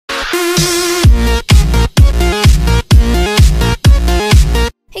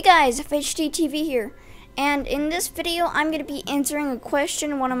guys, FHDTV here, and in this video I'm going to be answering a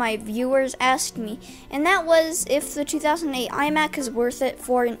question one of my viewers asked me, and that was if the 2008 iMac is worth it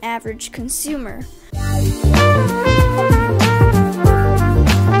for an average consumer.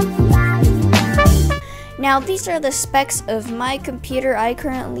 Now these are the specs of my computer I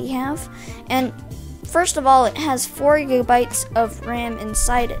currently have, and first of all, it has 4 GB of RAM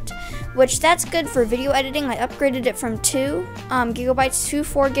inside it, which that's good for video editing. I upgraded it from 2 GB to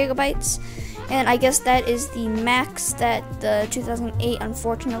 4 GB, and I guess that is the max that the 2008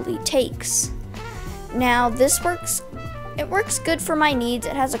 unfortunately takes. Now this works good for my needs.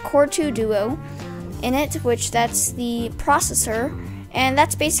 It has a Core 2 Duo in it, which that's the processor, and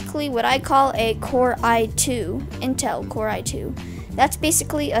that's basically what I call a Core i2, Intel Core i2. That's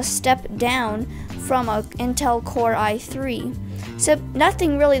basically a step down from a Intel Core i3. So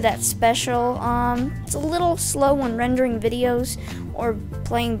nothing really that special. It's a little slow when rendering videos or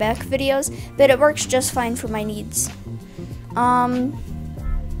playing back videos, but it works just fine for my needs. Now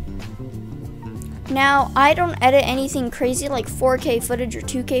I don't edit anything crazy like 4K footage or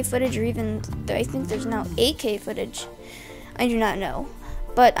 2K footage, or even I think there's now 8K footage. I do not know.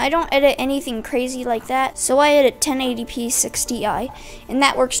 But I don't edit anything crazy like that, so I edit 1080p 60i, and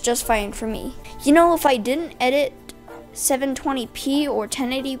that works just fine for me. You know, if I didn't edit 720p or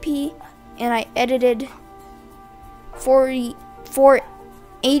 1080p, and I edited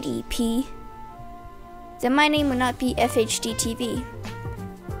 480p, then my name would not be FHDTV.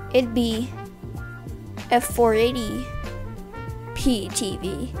 It'd be F480p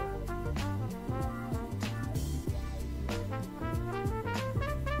TV.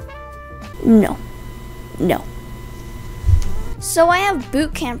 No. So I have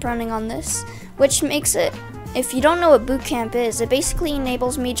Boot Camp running on this, which makes it, if you don't know what Boot Camp is, it basically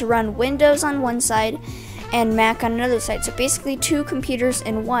enables me to run Windows on one side and Mac on another side. So basically 2 computers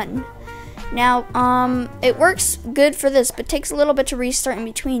in one. Now, it works good for this, but takes a little bit to restart in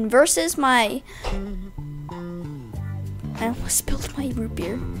between versus my, I almost spilled my root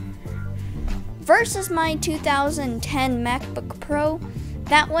beer. Versus my 2010 MacBook Pro.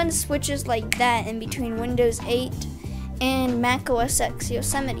 That one switches like that in between Windows 8 and Mac OS X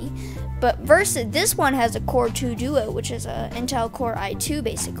Yosemite. But versus this one has a Core 2 Duo, which is an Intel Core i2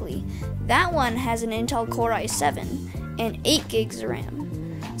 basically. That one has an Intel Core i7 and 8 gigs of RAM.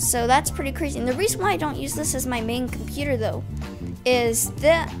 So that's pretty crazy. And the reason why I don't use this as my main computer though is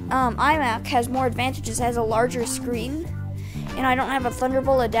that iMac has more advantages. It has a larger screen, and I don't have a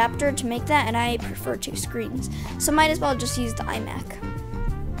Thunderbolt adapter to make that, and I prefer 2 screens. So might as well just use the iMac.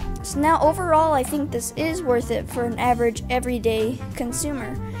 So now overall, I think this is worth it for an average everyday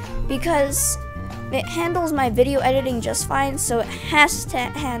consumer because it handles my video editing just fine, so it has to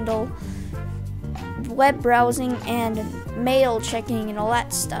handle web browsing and mail checking and all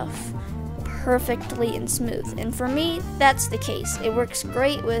that stuff perfectly and smooth. And for me, that's the case. It works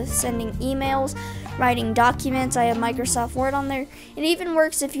great with sending emails, writing documents. I have Microsoft Word on there. It even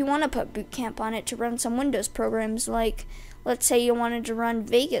works if you want to put Boot Camp on it to run some Windows programs, like let's say you wanted to run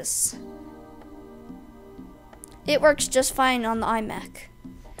Vegas. It works just fine on the iMac.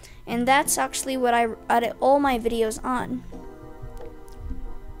 And that's actually what I edit all my videos on.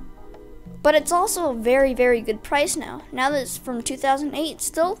 But it's also a very, very good price now. Now that it's from 2008, it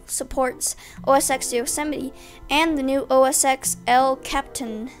still supports OS X Yosemite and the new OS X El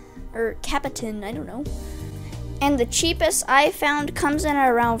Capitan, I don't know. And the cheapest I found comes in at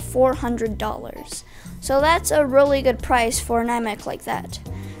around $400. So that's a really good price for an iMac like that.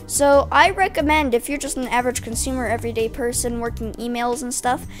 So I recommend, if you're just an average consumer, everyday person working emails and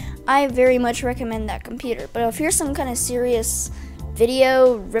stuff, I very much recommend that computer. But if you're some kind of serious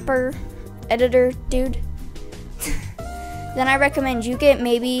video ripper editor dude, then I recommend you get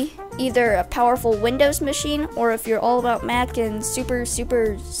maybe either a powerful Windows machine, or if you're all about Mac and super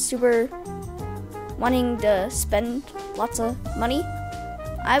wanting to spend lots of money,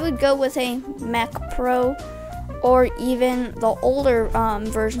 I would go with a Mac Pro, or even the older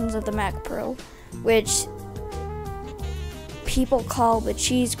versions of the Mac Pro, which people call the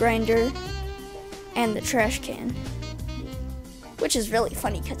cheese grinder and the trash can, which is really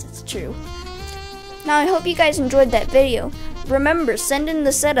funny because it's true. Now I hope you guys enjoyed that video. Remember, send in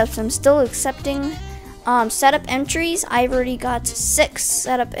the setups. I'm still accepting setup entries. I've already got 6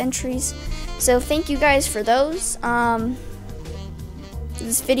 setup entries, so thank you guys for those.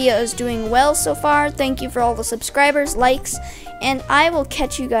 This video is doing well so far. Thank you for all the subscribers, likes, and I will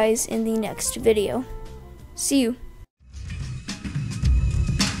catch you guys in the next video. See you.